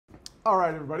All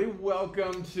right, everybody,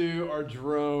 welcome to our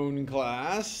drone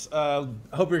class.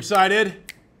 Hope you're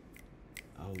excited.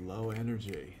 Oh, low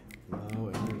energy,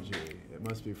 low energy. It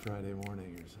must be Friday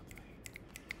morning or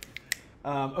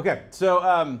something. Okay,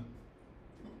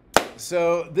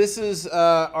 so this is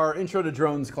our Intro to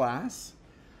Drones class.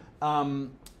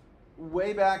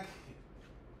 Way back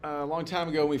a long time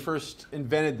ago when we first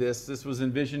invented this was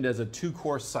envisioned as a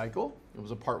two-course cycle. It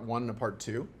was a part one and a part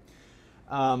two.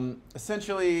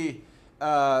 Essentially,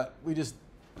 we just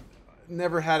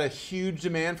never had a huge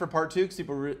demand for part two because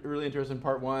people were really interested in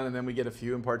part one, and then we get a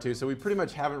few in part two. So we pretty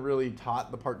much haven't really taught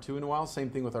the part two in a while.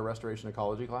 Same thing with our restoration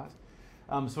ecology class.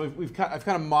 So I've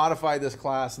kind of modified this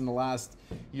class in the last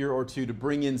year or two to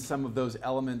bring in some of those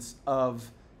elements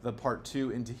of the part two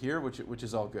into here, which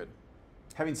is all good.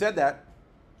 Having said that,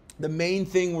 the main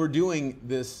thing we're doing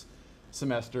this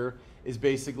semester is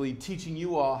basically teaching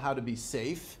you all how to be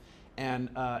safe and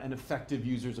effective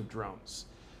users of drones.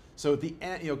 So at the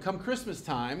end, come Christmas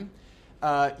time,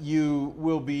 you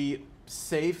will be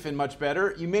safe and much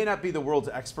better. You may not be the world's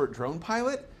expert drone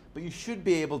pilot, but you should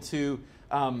be able to,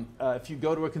 if you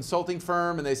go to a consulting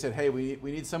firm and they said, hey, we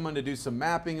need someone to do some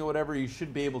mapping or whatever, you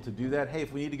should be able to do that. Hey,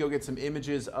 if we need to go get some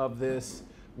images of this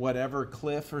whatever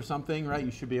cliff or something, right,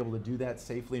 you should be able to do that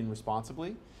safely and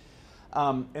responsibly.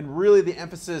 And really the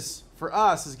emphasis for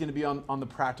us is going to be on the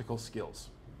practical skills.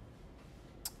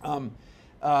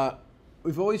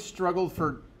 We've always struggled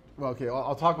for, well, okay,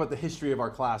 I'll talk about the history of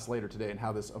our class later today and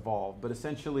how this evolved, but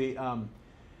essentially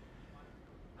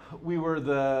we were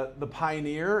the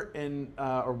pioneer in,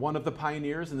 or one of the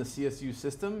pioneers in the CSU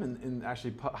system in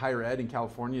actually higher ed in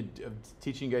California,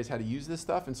 teaching you guys how to use this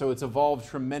stuff, and so it's evolved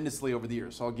tremendously over the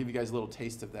years. So I'll give you guys a little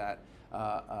taste of that,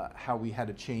 how we had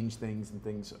to change things and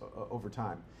things over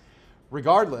time.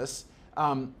 Regardless,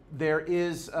 there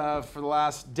is, for the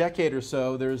last decade or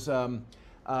so, there's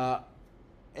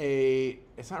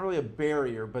it's not really a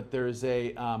barrier, but there's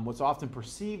what's often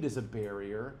perceived as a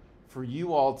barrier for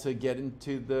you all to get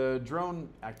into the drone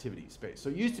activity space. So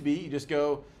it used to be you just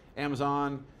go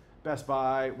Amazon, Best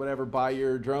Buy, whatever, buy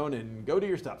your drone and go do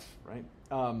your stuff, right?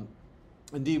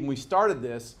 Indeed, when we started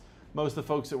this, most of the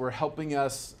folks that were helping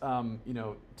us,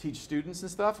 teach students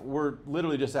and stuff were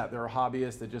literally just that. They were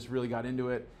hobbyists that just really got into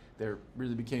it. They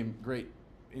really became great,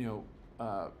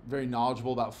 very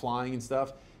knowledgeable about flying and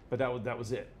stuff, but that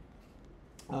was it.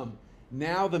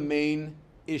 Now the main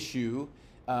issue,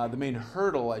 the main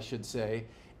hurdle, I should say,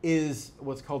 is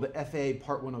what's called the FAA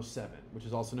Part 107, which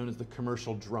is also known as the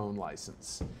Commercial Drone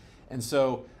License. And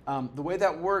so the way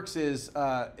that works is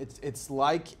it's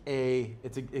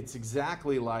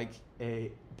exactly like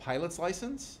a pilot's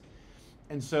license.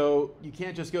 And so you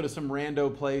can't just go to some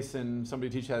rando place and somebody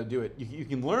teach you how to do it. You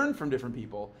can learn from different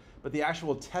people, but the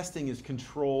actual testing is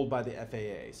controlled by the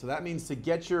FAA. So that means to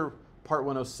get your Part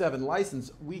 107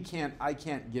 license, I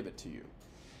can't give it to you.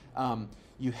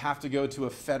 You have to go to a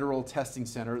federal testing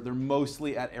center. They're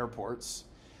mostly at airports,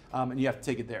 and you have to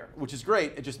take it there, which is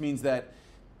great. It just means that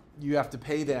you have to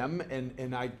pay them, and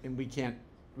we can't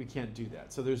do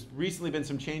that. So there's recently been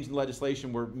some change in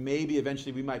legislation where maybe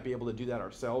eventually we might be able to do that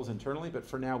ourselves internally, but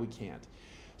for now we can't.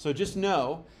 So just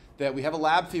know that we have a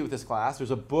lab fee with this class.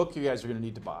 There's a book you guys are going to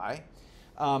need to buy,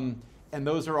 and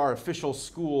those are our official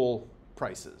school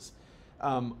prices.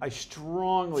 I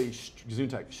strongly encourage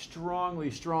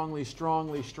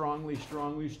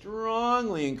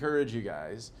you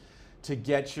guys to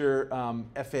get your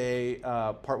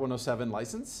FAA Part 107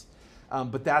 license,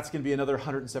 but that's going to be another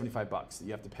 $175 that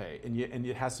you have to pay, and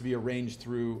it has to be arranged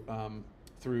through one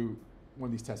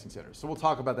of these testing centers. So we'll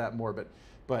talk about that more,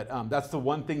 but that's the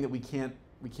one thing that we can't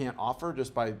offer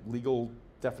just by legal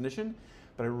definition.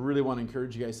 But I really want to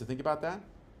encourage you guys to think about that.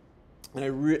 And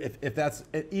if that's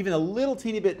even a little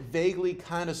teeny bit vaguely,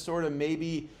 kind of, sort of,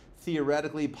 maybe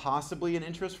theoretically, possibly an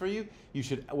interest for you, you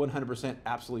should 100%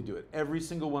 absolutely do it. Every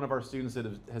single one of our students that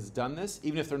has done this,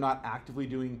 even if they're not actively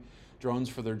doing drones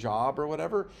for their job or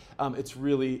whatever, it's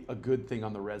really a good thing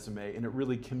on the resume, and it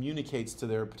really communicates to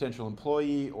their potential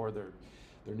employee or their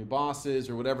new bosses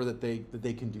or whatever that they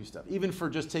can do stuff. Even for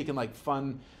just taking like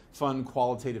fun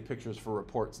qualitative pictures for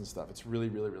reports and stuff, it's really,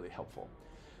 really, really helpful.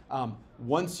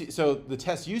 So the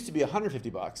test used to be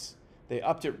 $150. They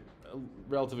upped it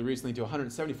relatively recently to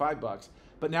 $175,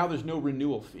 but now there's no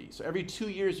renewal fee. So every 2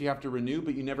 years you have to renew,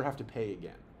 but you never have to pay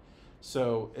again.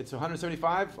 So it's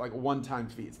 $175, like a one-time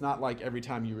fee. It's not like every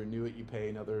time you renew it, you pay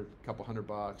another couple $100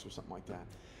 or something like that.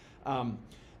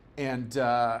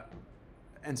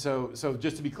 And so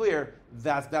just to be clear,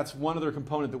 that's one other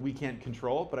component that we can't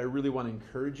control, but I really want to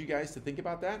encourage you guys to think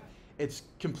about that. It's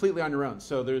completely on your own.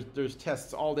 So there's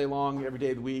tests all day long, every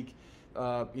day of the week.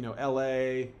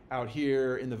 LA, out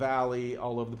here in the valley,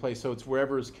 all over the place. So it's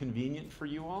wherever is convenient for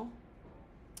you all.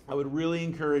 I would really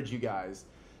encourage you guys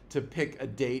to pick a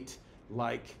date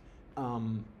like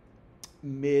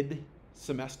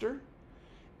mid-semester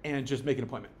and just make an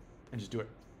appointment and just do it.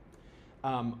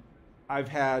 I've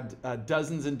had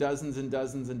dozens and dozens and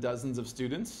dozens and dozens of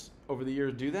students over the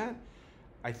years do that.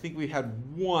 I think we had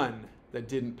one that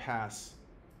didn't pass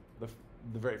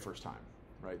the very first time,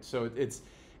 right? So it's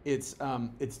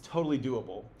totally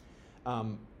doable,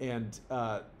 but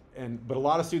a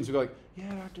lot of students will go like,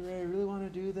 yeah, Dr. Ray, I really want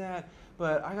to do that,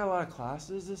 but I got a lot of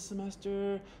classes this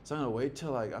semester, so I'm gonna wait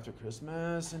till like after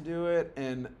Christmas and do it.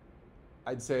 And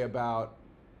I'd say about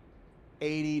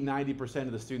 80–90%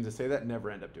 of the students that say that never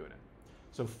end up doing it.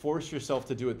 So force yourself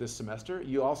to do it this semester.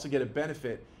 You also get a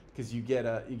benefit because you get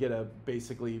a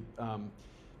basically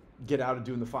get out of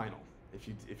doing the final if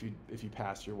you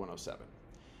pass your 107.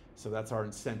 So that's our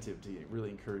incentive to really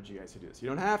encourage you guys to do this. You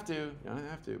don't have to,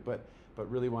 but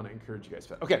really want to encourage you guys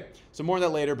for that. Okay, so more on that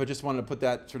later, but just wanted to put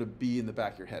that sort of be in the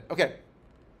back of your head. Okay,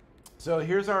 so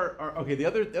here's the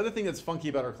other thing that's funky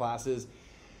about our class is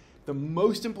the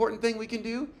most important thing we can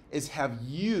do is have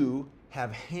you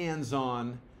have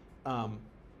hands-on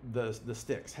the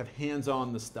sticks, have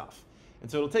hands-on the stuff. And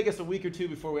so it'll take us a week or two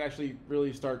before we actually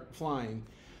really start flying.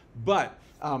 But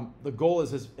the goal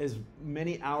is as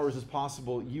many hours as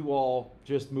possible, you all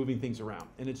just moving things around.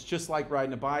 And it's just like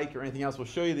riding a bike or anything else. We'll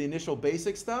show you the initial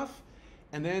basic stuff,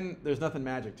 and then there's nothing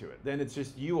magic to it. Then it's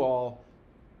just you all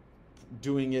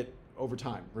doing it over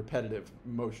time, repetitive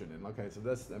motion. And okay, so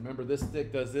remember this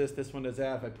stick does this one does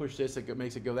that. If I push this, it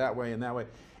makes it go that way and that way.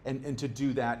 And to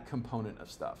do that component of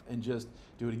stuff. And just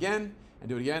do it again and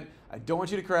do it again. I don't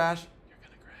want you to crash.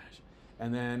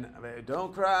 And then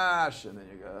don't crash, and then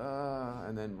you go,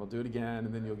 and then we'll do it again,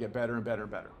 and then you'll get better and better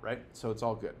and better, right? So it's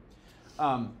all good.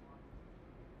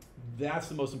 That's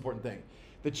the most important thing.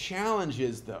 The challenge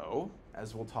is, though,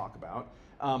 as we'll talk about,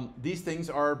 these things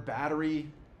are battery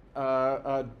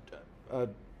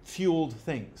fueled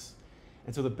things.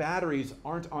 And so the batteries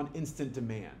aren't on instant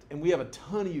demand. And we have a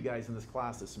ton of you guys in this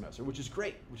class this semester, which is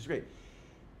great,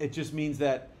 It just means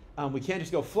that we can't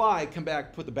just go fly, come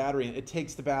back, put the battery in. It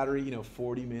takes the battery,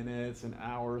 40 minutes, an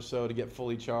hour or so to get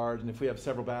fully charged. And if we have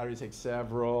several batteries, it takes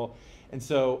several. And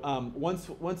so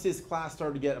once this class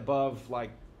started to get above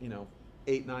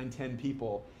 8, 9, 10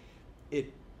 people,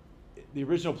 the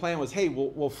original plan was, hey,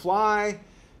 we'll fly,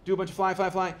 do a bunch of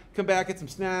fly, come back, get some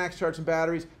snacks, charge some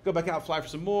batteries, go back out, fly for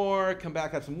some more, come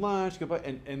back, have some lunch, go back,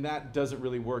 and that doesn't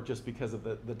really work just because of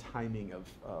the timing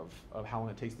of how long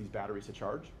it takes these batteries to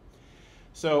charge.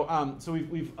 So,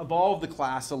 we've evolved the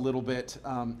class a little bit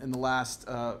in the last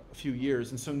few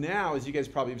years, and so now, as you guys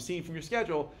probably have seen from your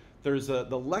schedule, there's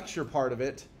the lecture part of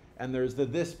it, and there's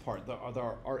this part,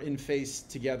 our in-face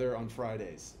together on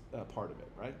Fridays part of it,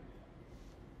 right?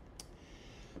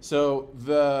 So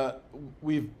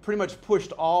we've pretty much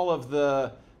pushed all of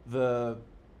the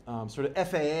sort of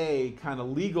FAA kind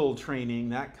of legal training,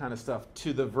 that kind of stuff,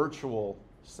 to the virtual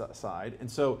side, and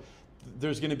so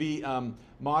there's going to be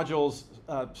modules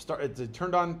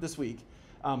turned on this week,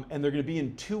 and they're going to be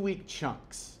in 2-week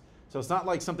chunks. So it's not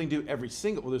like something due every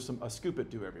single. Well, there's a scoop it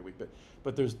due every week,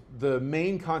 but there's the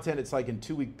main content. It's like in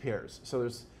 2-week pairs. So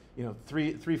there's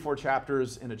 3-4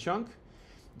 chapters in a chunk.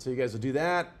 So you guys will do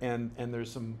that, and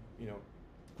there's some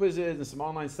quizzes and some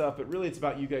online stuff. But really, it's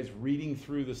about you guys reading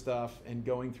through the stuff and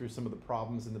going through some of the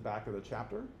problems in the back of the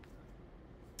chapter,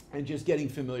 and just getting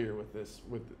familiar with this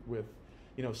with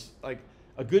like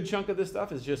a good chunk of this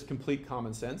stuff is just complete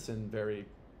common sense and very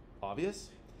obvious.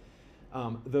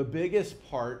 The biggest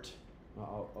part,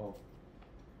 I'll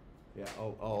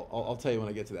tell you when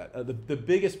I get to that. The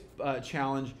biggest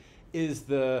challenge is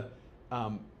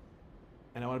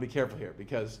and I want to be careful here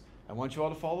because I want you all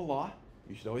to follow the law.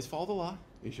 You should always follow the law.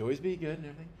 You should always be good and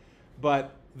everything.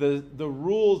 But the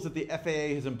rules that the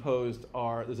FAA has imposed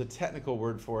there's a technical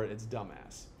word for it, it's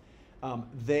dumbass.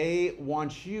 They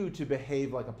want you to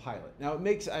behave like a pilot. Now,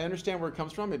 I understand where it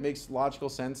comes from. It makes logical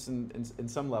sense in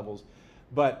some levels,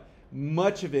 but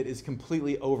much of it is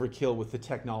completely overkill with the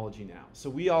technology now. So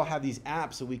we all have these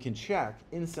apps that we can check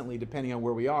instantly, depending on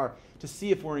where we are, to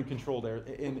see if we're in controlled air,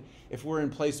 if we're in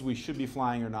places we should be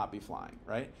flying or not be flying,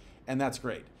 right? And that's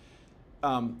great.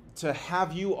 To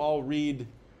have you all read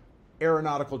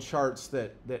aeronautical charts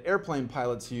that airplane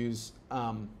pilots use,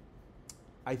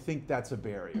 I think that's a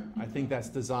barrier. I think that's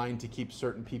designed to keep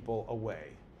certain people away.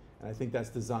 And I think that's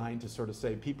designed to sort of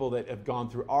say people that have gone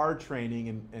through our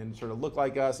training and sort of look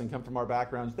like us and come from our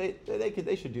backgrounds, they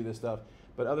should do this stuff.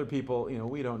 But other people,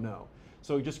 we don't know.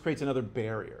 So it just creates another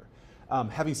barrier.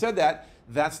 Having said that,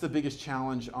 that's the biggest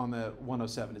challenge on the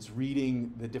 107 is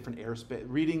reading the different airspace,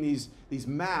 reading these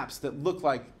maps that look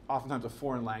like oftentimes a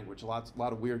foreign language, a lot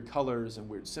of weird colors and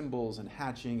weird symbols and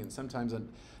hatching, and sometimes a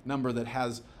number that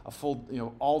has a full,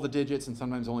 all the digits, and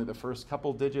sometimes only the first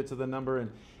couple digits of the number,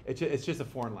 and it's just a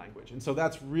foreign language. And so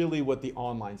that's really what the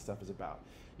online stuff is about.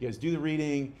 You guys do the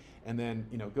reading, and then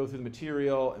go through the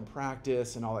material and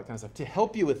practice and all that kind of stuff. To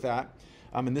help you with that,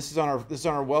 and this is on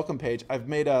our welcome page, I've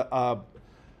made a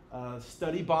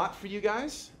study bot for you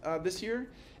guys this year.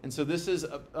 And so this is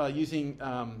using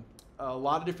a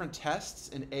lot of different tests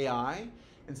and AI.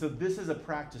 And so this is a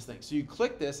practice thing. So you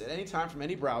click this at any time from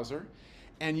any browser,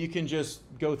 and you can just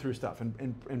go through stuff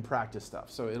and practice stuff.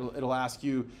 So it'll ask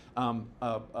you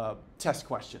test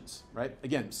questions, right?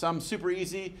 Again, some super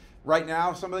easy. Right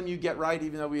now, some of them you get right,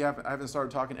 even though I haven't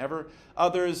started talking ever.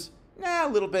 Others, a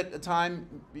little bit of time,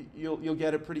 you'll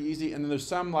get it pretty easy. And then there's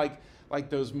some like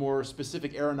those more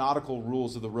specific aeronautical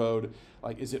rules of the road.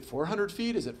 Like, is it 400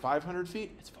 feet? Is it 500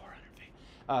 feet? It's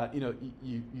 400 feet.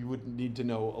 You would need to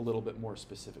know a little bit more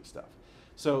specific stuff.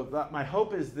 So my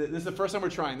hope is that this is the first time we're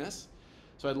trying this.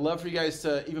 So I'd love for you guys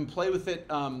to even play with it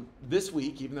this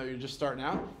week, even though you're just starting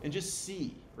out, and just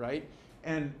see, right?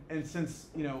 And since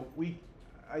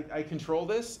I control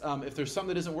this, if there's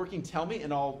something that isn't working, tell me,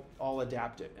 and I'll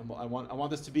adapt it. And I want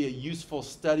this to be a useful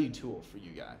study tool for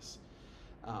you guys,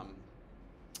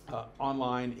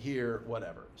 online, here,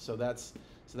 whatever. So that's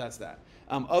that.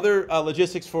 Other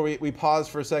logistics before we pause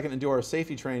for a second and do our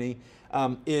safety training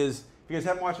is. If you guys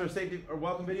haven't watched our safety or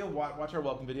welcome video, watch our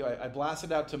welcome video. I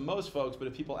blasted out to most folks, but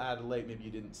if people added late, maybe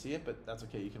you didn't see it, but that's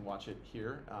okay. You can watch it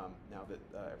here now that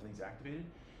everything's activated.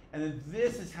 And then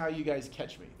this is how you guys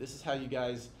catch me. This is how you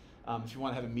guys, if you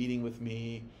want to have a meeting with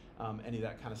me, any of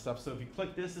that kind of stuff. So if you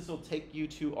click this will take you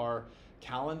to our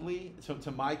Calendly, so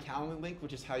to my Calendly link,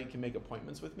 which is how you can make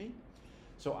appointments with me.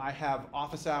 So I have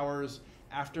office hours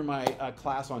after my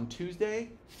class on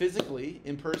Tuesday, physically,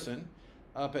 in person,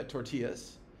 up at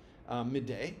Tortillas.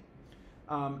 Midday.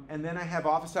 And then I have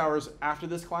office hours after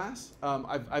this class.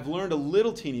 I've learned a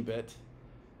little teeny bit,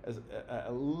 as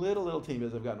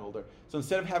I've gotten older. So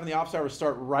instead of having the office hours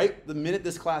start right the minute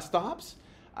this class stops,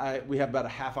 we have about a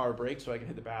half-hour break so I can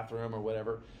hit the bathroom or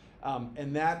whatever.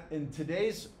 And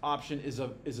today's option is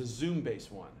a Zoom-based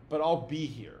one, but I'll be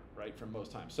here, right, for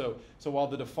most times. So while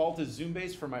the default is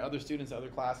Zoom-based for my other students, other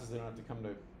classes, they don't have to come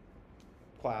to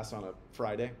class on a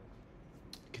Friday,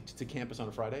 to campus on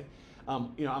a Friday.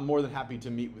 I'm more than happy to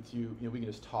meet with you. We can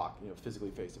just talk,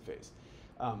 physically face to face.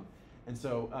 And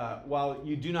so while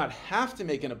you do not have to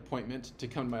make an appointment to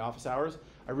come to my office hours,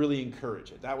 I really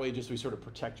encourage it. That way, we sort of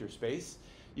protect your space.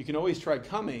 You can always try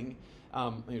coming,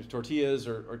 Tortillas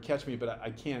or catch me, but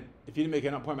I can't. If you didn't make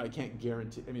an appointment, I can't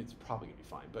guarantee. I mean, it's probably gonna be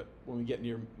fine. But when we get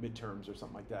near midterms or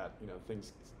something like that,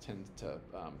 things tend to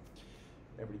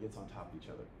everybody gets on top of each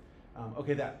other.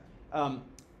 Okay,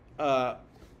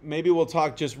 maybe we'll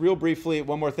talk just real briefly,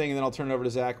 one more thing, and then I'll turn it over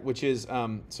to Zach, which is,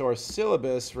 so our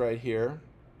syllabus right here.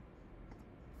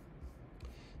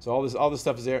 So all this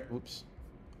stuff is there. Oops.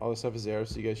 All this stuff is there,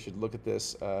 so you guys should look at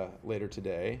this later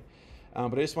today.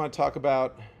 But I just want to talk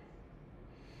about,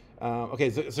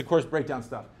 so course breakdown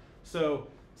stuff. So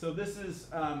this is,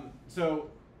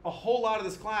 so a whole lot of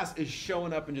this class is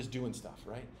showing up and just doing stuff,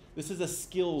 right? This is a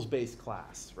skills-based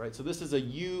class, right? So this is a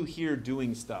you here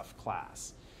doing stuff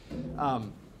class.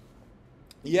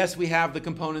 Yes, we have the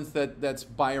components that's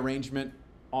by arrangement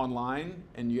online,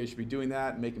 and you guys should be doing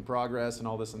that and making progress and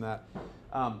all this and that.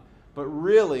 But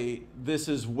really, this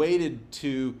is weighted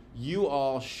to you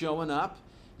all showing up,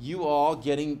 you all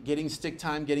getting stick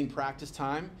time, getting practice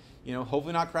time.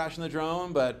 Hopefully not crashing the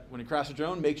drone, but when you crash the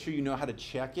drone, make sure you know how to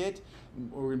check it.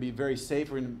 We're going to be very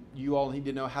safe. You all need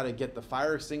to know how to get the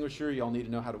fire extinguisher. You all need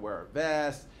to know how to wear a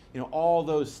vest. All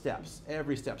those steps,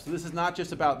 every step. So this is not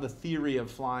just about the theory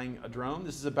of flying a drone.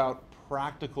 This is about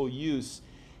practical use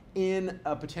in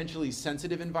a potentially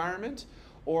sensitive environment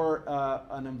or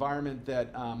an environment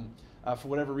that, for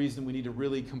whatever reason, we need to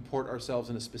really comport ourselves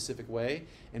in a specific way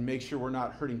and make sure we're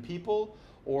not hurting people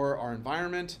or our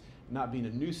environment, not being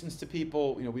a nuisance to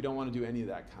people. We don't want to do any of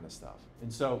that kind of stuff.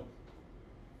 And so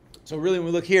really when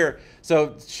we look here,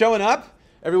 so showing up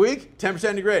every week,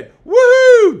 10% in grade.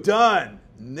 Woohoo! Done.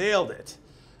 Nailed it.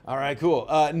 All right, cool.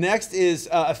 Next is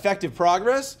effective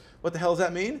progress. What the hell does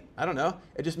that mean? I don't know.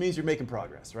 It just means you're making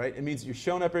progress, right? It means you're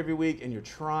showing up every week and you're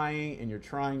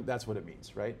trying. That's what it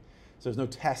means, right? So there's no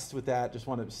tests with that. Just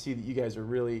want to see that you guys are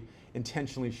really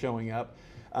intentionally showing up.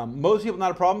 Most people, not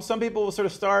a problem. Some people will sort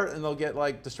of start and they'll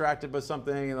get distracted by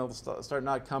something and they'll start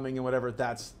not coming and whatever.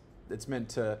 It's meant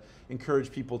to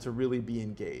encourage people to really be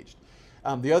engaged.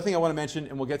 The other thing I want to mention,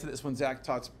 and we'll get to this when Zach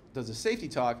does a safety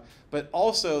talk, but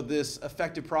also this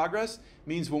effective progress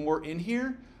means when we're in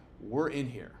here,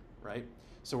 right?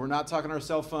 So we're not talking on our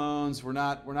cell phones, we're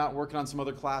not working on some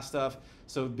other class stuff.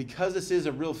 So because this is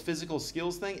a real physical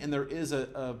skills thing, and there is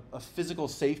a physical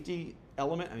safety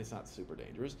element, I mean, it's not super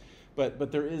dangerous,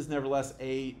 but there is nevertheless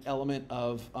a element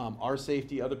of our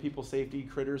safety, other people's safety,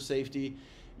 critters' safety.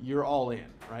 You're all in,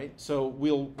 right? So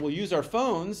we'll use our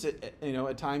phones,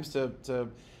 at times to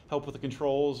help with the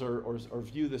controls or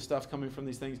view the stuff coming from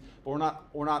these things, but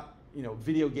we're not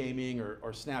video gaming or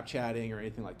Snapchatting or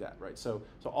anything like that, right? So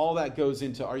all that goes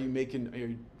into are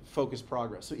you focused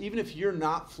progress. So even if you're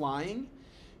not flying,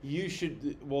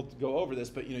 we'll go over this,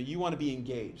 but you want to be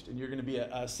engaged, and you're going to be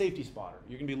a safety spotter.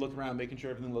 You're going to be looking around, making sure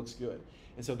everything looks good.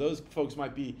 And so those folks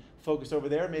might be focused over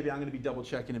there. Maybe I'm going to be double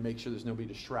checking and make sure there's nobody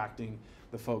distracting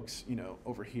the folks,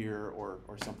 over here or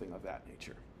something of that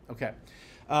nature. Okay.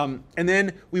 And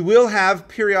then we will have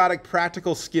periodic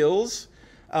practical skills.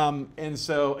 And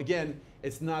so again,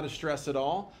 it's not a stress at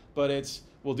all, but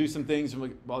we'll do some things,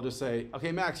 and I'll just say,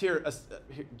 okay, Max, here,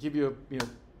 give you a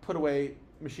put away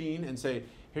machine and say,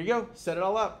 here you go, set it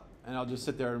all up. And I'll just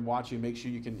sit there and watch you, make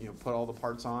sure you can put all the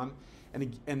parts on.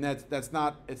 And it's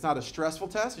not a stressful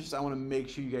test. It's just I want to make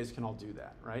sure you guys can all do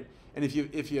that, right? And if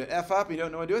you F up and you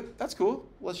don't know how to do it, that's cool.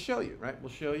 Let's show you, right?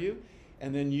 We'll show you,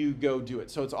 and then you go do it.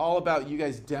 So it's all about you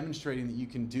guys demonstrating that you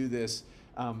can do this,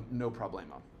 no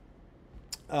problemo.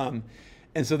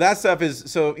 And so that stuff is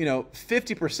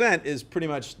 50% is pretty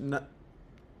much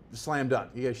slam done.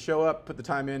 You guys show up, put the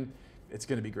time in. It's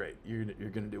going to be great. You're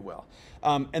going to do well.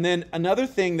 And then another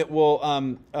thing that we'll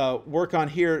work on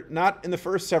here, not in the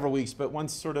first several weeks, but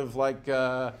once sort of like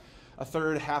a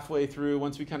third, halfway through,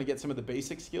 once we kind of get some of the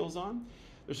basic skills on,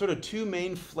 there's sort of two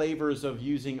main flavors of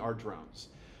using our drones.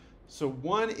 So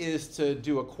one is to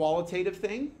do a qualitative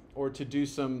thing, or to do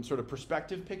some sort of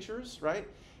perspective pictures, right?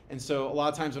 And so a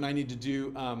lot of times when I need to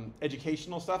do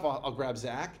educational stuff, I'll grab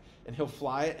Zach, and he'll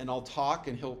fly it, and I'll talk,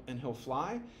 and he'll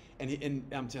fly. And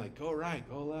I'm saying, like, go right,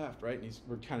 go left, right? And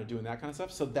we're kind of doing that kind of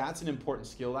stuff. So that's an important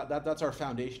skill. That's our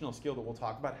foundational skill that we'll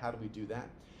talk about. How do we do that?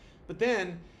 But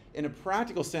then, in a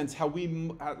practical sense, how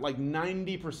like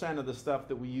 90% of the stuff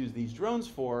that we use these drones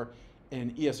for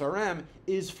in ESRM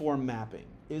is for mapping,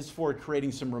 is for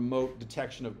creating some remote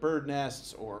detection of bird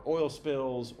nests or oil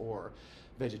spills or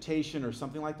vegetation or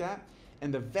something like that.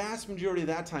 And the vast majority of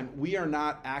that time, we are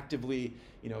not actively,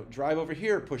 drive over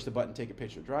here, push the button, take a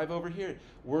picture. Drive over here.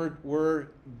 We're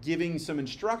giving some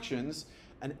instructions,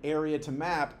 an area to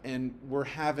map, and we're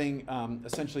having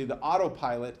essentially the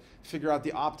autopilot figure out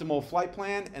the optimal flight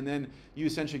plan, and then you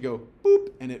essentially go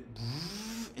boop, and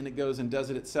it goes and does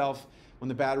it itself. When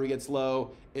the battery gets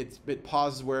low, it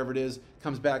pauses wherever it is,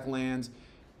 comes back, lands.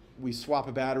 We swap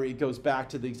a battery, it goes back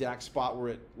to the exact spot where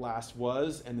it last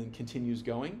was, and then continues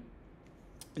going.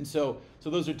 And so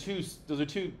those are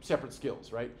two separate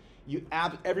skills, right?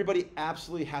 Everybody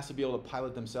absolutely has to be able to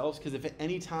pilot themselves, because if at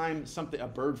any time a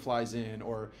bird flies in,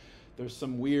 or there's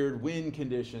some weird wind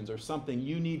conditions or something,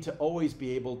 you need to always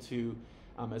be able to,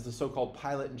 as the so-called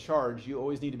pilot in charge, you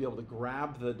always need to be able to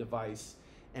grab the device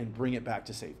and bring it back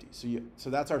to safety. So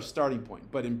that's our starting point.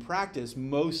 But in practice,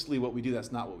 mostly what we do,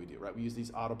 that's not what we do, right? We use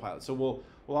these autopilots. So we'll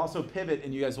also pivot,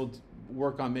 and you guys will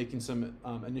work on making some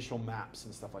initial maps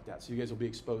and stuff like that. So you guys will be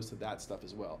exposed to that stuff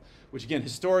as well, which again,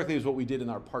 historically is what we did in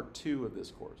our part 2 of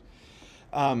this course.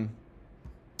 We're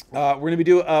going to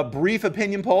do a brief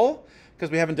opinion poll,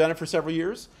 because we haven't done it for several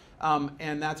years.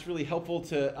 And that's really helpful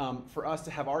for us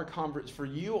to have for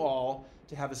you all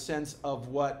to have a sense of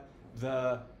what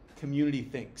the community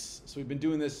thinks. So we've been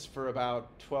doing this for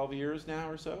about 12 years now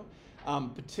or so,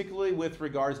 particularly with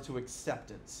regards to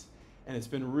acceptance. And it's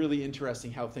been really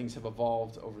interesting how things have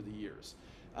evolved over the years.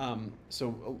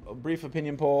 So a brief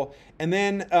opinion poll. And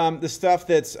then the stuff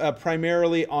that's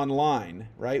primarily online,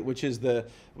 right? Which is there'll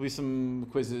be some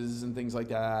quizzes and things like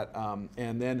that.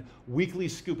 And then weekly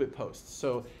Scoop It posts.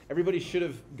 So everybody should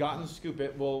have gotten Scoop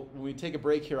It. Well, when we take a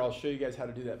break here, I'll show you guys how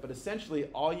to do that. But essentially,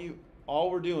 all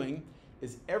we're doing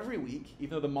is every week,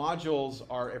 even though the modules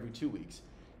are every 2 weeks,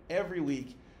 every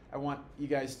week I want you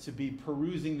guys to be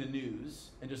perusing the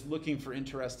news and just looking for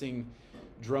interesting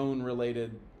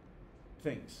drone-related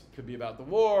things. Could be about the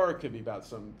war, could be about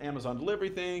some Amazon delivery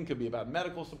thing, could be about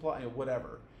medical supply,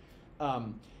 whatever.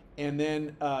 And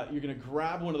then you're going to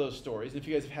grab one of those stories. If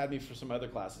you guys have had me for some other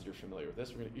classes, you're familiar with this.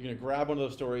 You're going to grab one of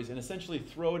those stories and essentially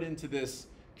throw it into this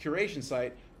curation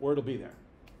site where it'll be there.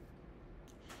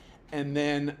 And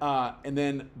then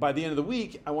by the end of the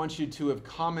week, I want you to have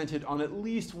commented on at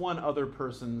least one other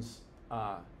person's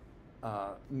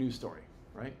news story,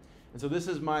 right? And so this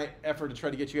is my effort to try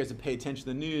to get you guys to pay attention to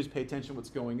the news, pay attention to what's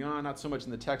going on, not so much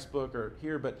in the textbook or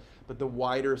here, but the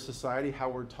wider society, how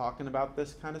we're talking about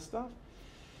this kind of stuff.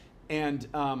 And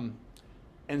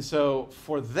so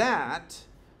for that,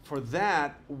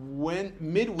 when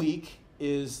midweek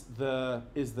is you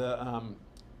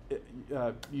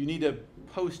need to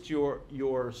post your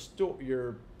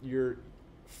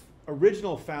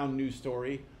original found news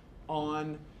story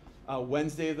on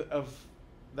Wednesday of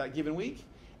that given week,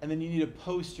 and then you need to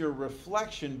post your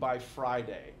reflection by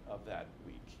Friday of that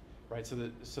week, right? So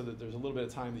that there's a little bit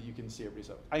of time that you can see everybody.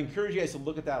 So I encourage you guys to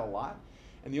look at that a lot.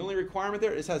 And the only requirement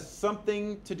there, it has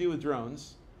something to do with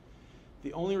drones.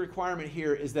 The only requirement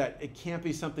here is that it can't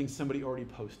be something somebody already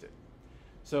posted.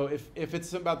 So if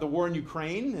it's about the war in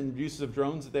Ukraine and uses of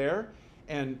drones there,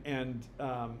 and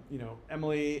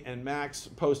Emily and Max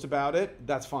post about it,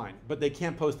 that's fine. But they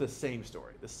can't post the same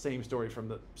story from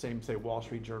the same, say, Wall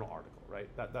Street Journal article, right?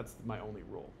 That's my only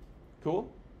rule.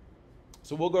 Cool?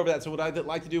 So we'll go over that. So what I'd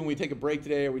like to do when we take a break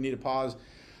today or we need a pause,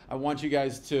 I want you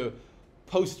guys to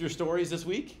post your stories this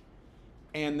week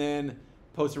and then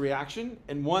post a reaction.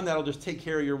 And one, that'll just take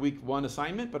care of your week 1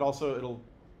 assignment, but also it'll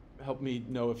help me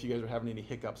know if you guys are having any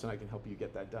hiccups and I can help you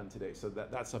get that done today. So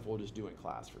that stuff we'll just do in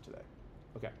class for today.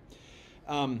 Okay.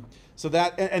 So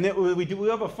that, and then we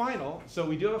have a final. So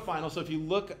we do have a final. So if you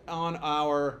look on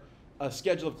our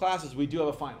schedule of classes, we do have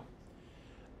a final.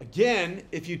 Again,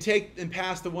 if you take and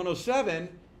pass the 107,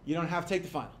 you don't have to take the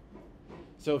final.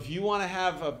 So if you want to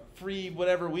have a free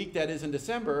whatever week that is in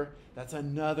December, that's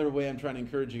another way I'm trying to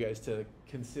encourage you guys to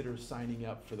consider signing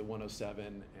up for the 107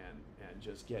 and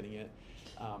just getting it.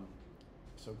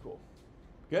 So cool.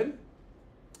 Good?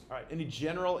 All right, any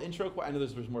general intro? I know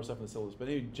there's more stuff in the syllabus, but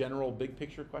any general big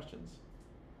picture questions?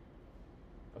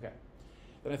 Okay.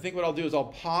 Then I think what I'll do is I'll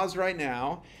pause right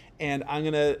now, and I'm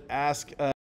going to ask